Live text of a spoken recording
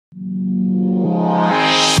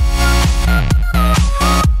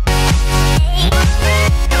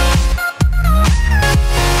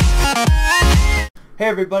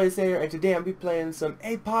everybody, it's here, and today I'll be playing some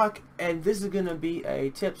Apoc, and this is going to be a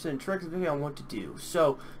tips and tricks video on what to do.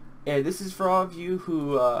 So, this is for all of you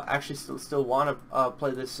who actually still want to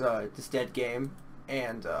play this this dead game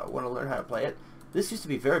and want to learn how to play it. This used to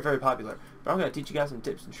be very popular, but I'm going to teach you guys some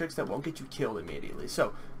tips and tricks that won't get you killed immediately.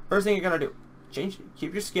 So, first thing you're going to do,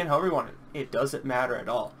 keep your skin however you want it. It doesn't matter at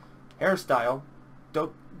all. Hairstyle,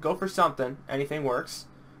 don't go for something, anything works.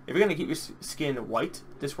 If you're going to keep your skin white,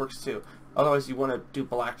 this works too. Otherwise, you want to do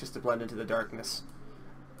black just to blend into the darkness.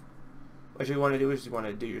 What you want to do is you want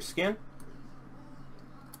to do your skin,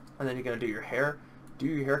 and then you're going to do your hair. Do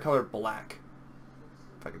your hair color black.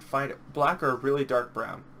 If I can find it. Black or really dark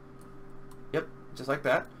brown. Yep, just like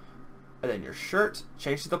that. And then your shirt,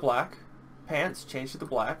 change to the black. Pants, change to the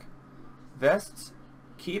black. Vests,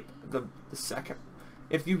 keep the second.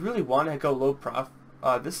 If you really want to go low prof,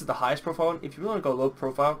 this is the highest profile one. If you really want to go low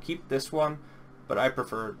profile, keep this one. But I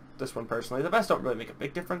prefer this one personally. The vests don't really make a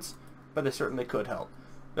big difference, but they certainly could help.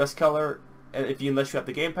 Vest color, unless you have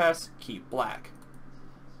the Game Pass, keep black.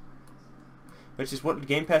 Which is what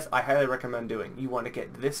Game Pass I highly recommend doing. You want to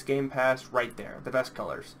get this Game Pass right there, the vest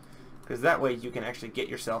colors. Because that way you can actually get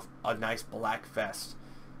yourself a nice black vest.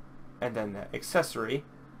 And then the accessory,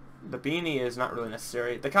 the beanie is not really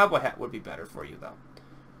necessary. The cowboy hat would be better for you though.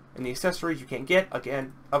 And the accessories you can get,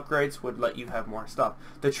 again, upgrades would let you have more stuff.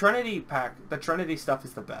 The Trinity pack, the Trinity stuff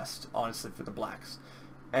is the best, honestly, for the blacks.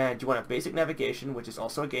 And you want a basic navigation, which is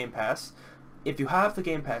also a Game Pass. If you have the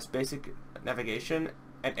Game Pass basic navigation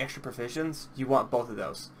and extra provisions, you want both of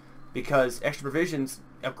those. Because extra provisions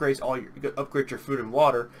upgrades your food and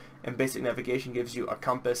water, and basic navigation gives you a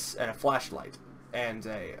compass and a flashlight and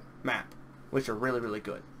a map, which are really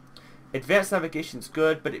good. Advanced navigation is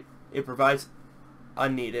good, but it provides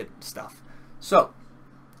unneeded stuff. So,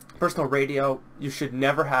 personal radio you should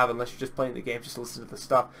never have unless you're just playing the game, just listen to the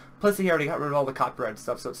stuff. Plus he already got rid of all the copyrighted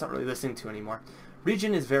stuff, so it's not really listening to anymore.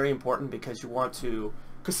 Region is very important because you want to,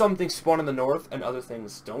 because some things spawn in the north and other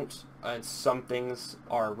things don't, and some things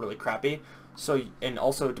are really crappy. So, and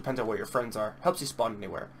also it depends on where your friends are. Helps you spawn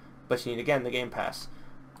anywhere, but you need, again, the Game Pass.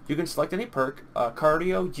 You can select any perk.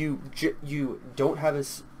 Cardio, you don't have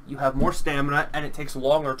as, you have more stamina and it takes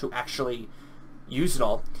longer to actually use it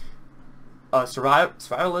all.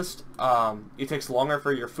 Survivalist, it takes longer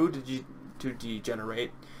for your food to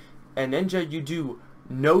degenerate. And Ninja, you do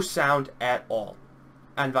no sound at all.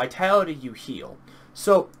 And Vitality, you heal.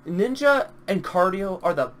 So Ninja and Cardio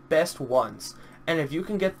are the best ones. And if you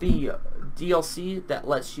can get the DLC that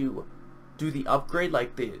lets you do the upgrade,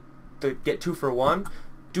 like the get 2 for 1,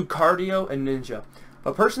 do Cardio and Ninja.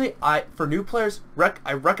 But personally, for new players,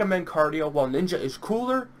 I recommend Cardio. While Ninja is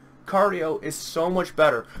cooler, Cardio is so much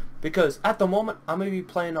better, because at the moment I'm going to be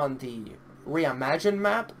playing on the Reimagined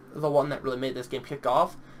map, the one that really made this game kick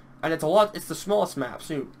off, and it's the smallest map,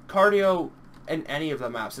 so Cardio in any of the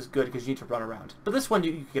maps is good because you need to run around. But this one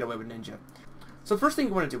you can get away with Ninja. So the first thing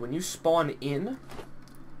you want to do when you spawn in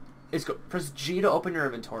is press G to open your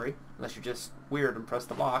inventory, unless you're just weird and press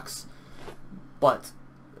the box. But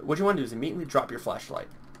what you want to do is immediately drop your flashlight.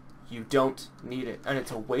 You don't need it, and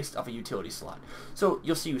it's a waste of a utility slot. So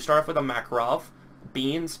you'll see you start off with a Makarov,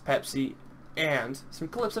 beans, Pepsi, and some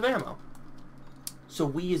clips of ammo. So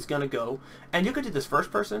we is gonna go, and you can do this first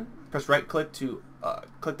person. Press right click to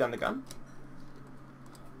click down the gun,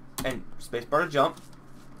 and spacebar to jump.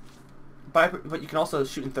 But you can also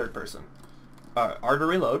shoot in third person. R to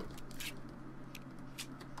reload.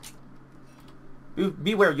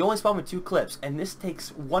 Beware, you only spawn with 2 clips, and this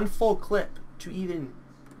takes 1 full clip to even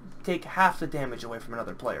take half the damage away from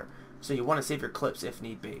another player. So you want to save your clips if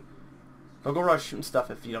need be. Don't go rush shooting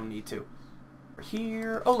stuff if you don't need to.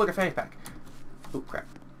 Here, oh look, a fanny pack. Oh crap.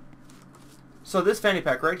 So this fanny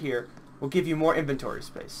pack right here will give you more inventory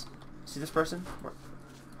space. See this person? Oh,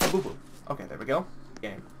 boo boo. Okay, there we go.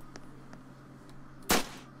 Game.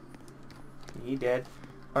 He dead.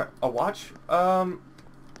 Alright, a watch. Hello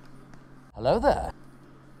there.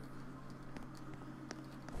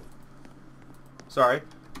 Sorry.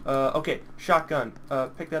 Okay, shotgun.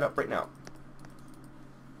 Pick that up right now.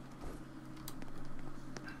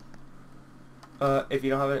 If you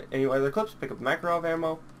don't have any other clips, pick up Makarov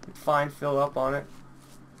ammo. Fine, fill up on it.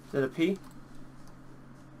 Is that a P?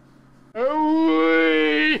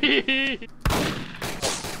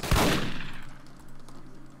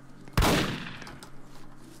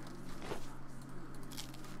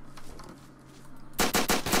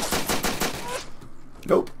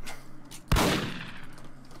 Nope.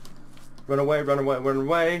 Run away, run away, run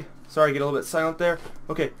away. Sorry, get a little bit silent there.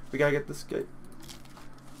 Okay, we gotta get this guy.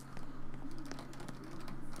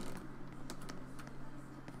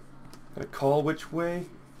 Gotta call which way.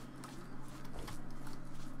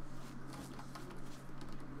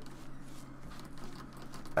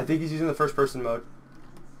 I think he's using the first person mode.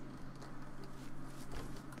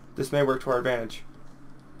 This may work to our advantage.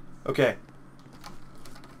 Okay.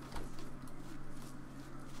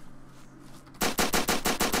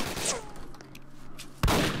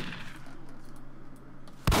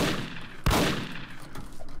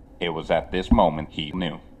 It was at this moment he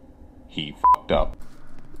knew. He fucked up.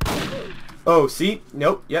 Oh, see?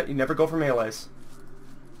 Nope. Yeah, you never go for melees.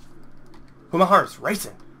 Who my heart's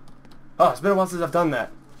racing. Oh, it's been a while since I've done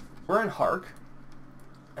that. We're in Hark.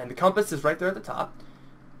 And the compass is right there at the top.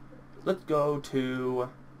 Let's go to...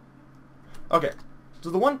 Okay. So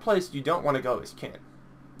the one place you don't want to go is Kin.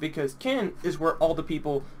 Because Kin is where all the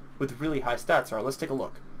people with really high stats are. Let's take a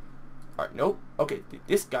look. Alright, nope. Okay,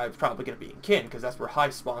 this guy's probably going to be in Kin, because that's where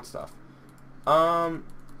high spawn stuff. Yeah,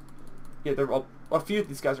 a few of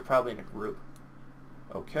these guys are probably in a group.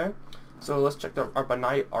 Okay. So let's check our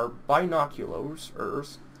binoculars.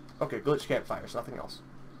 Okay, glitch campfires, nothing else.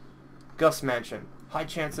 Gus Mansion. High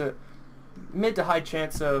chance of... Mid to high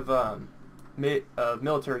chance of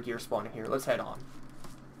military gear spawning here. Let's head on.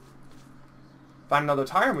 Find another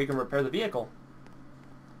tire and we can repair the vehicle.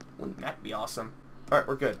 Wouldn't that be awesome? Alright,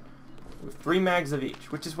 we're good. With 3 mags of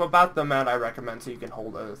each, which is about the amount I recommend so you can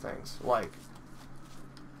hold other things. Like...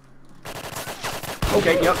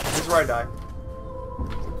 Okay, yep, this is where I die.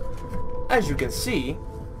 As you can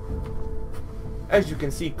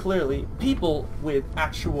see clearly, people with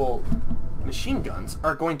actual machine guns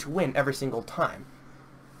are going to win every single time.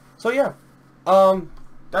 So yeah,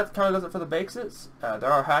 that kind of does it for the basics.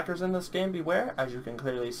 There are hackers in this game, beware, as you can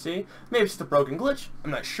clearly see. Maybe it's just a broken glitch,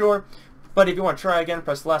 I'm not sure. But if you want to try again,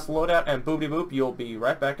 press the last loadout and boopity boop, you'll be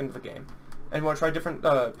right back into the game. And if you want to try a different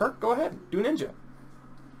perk, go ahead, do Ninja.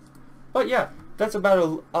 But yeah, that's about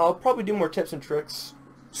it. I'll probably do more tips and tricks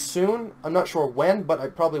soon. I'm not sure when, but I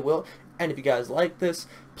probably will. And if you guys like this,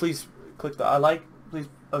 please click the click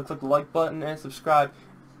the like button and subscribe.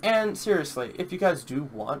 And seriously, if you guys do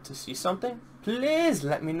want to see something, please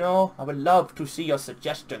let me know. I would love to see your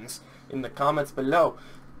suggestions in the comments below.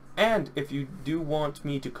 And if you do want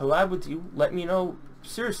me to collab with you, let me know.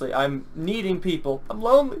 Seriously, I'm needing people. I'm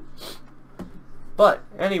lonely. But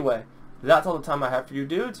anyway, that's all the time I have for you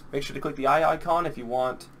dudes. Make sure to click the eye icon if you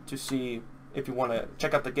want to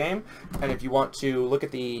check out the game, and if you want to look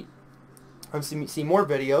at the see more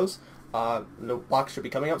videos. The box should be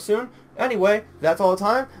coming out soon. Anyway, that's all the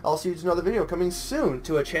time. I'll see you in another video coming soon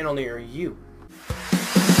to a channel near you.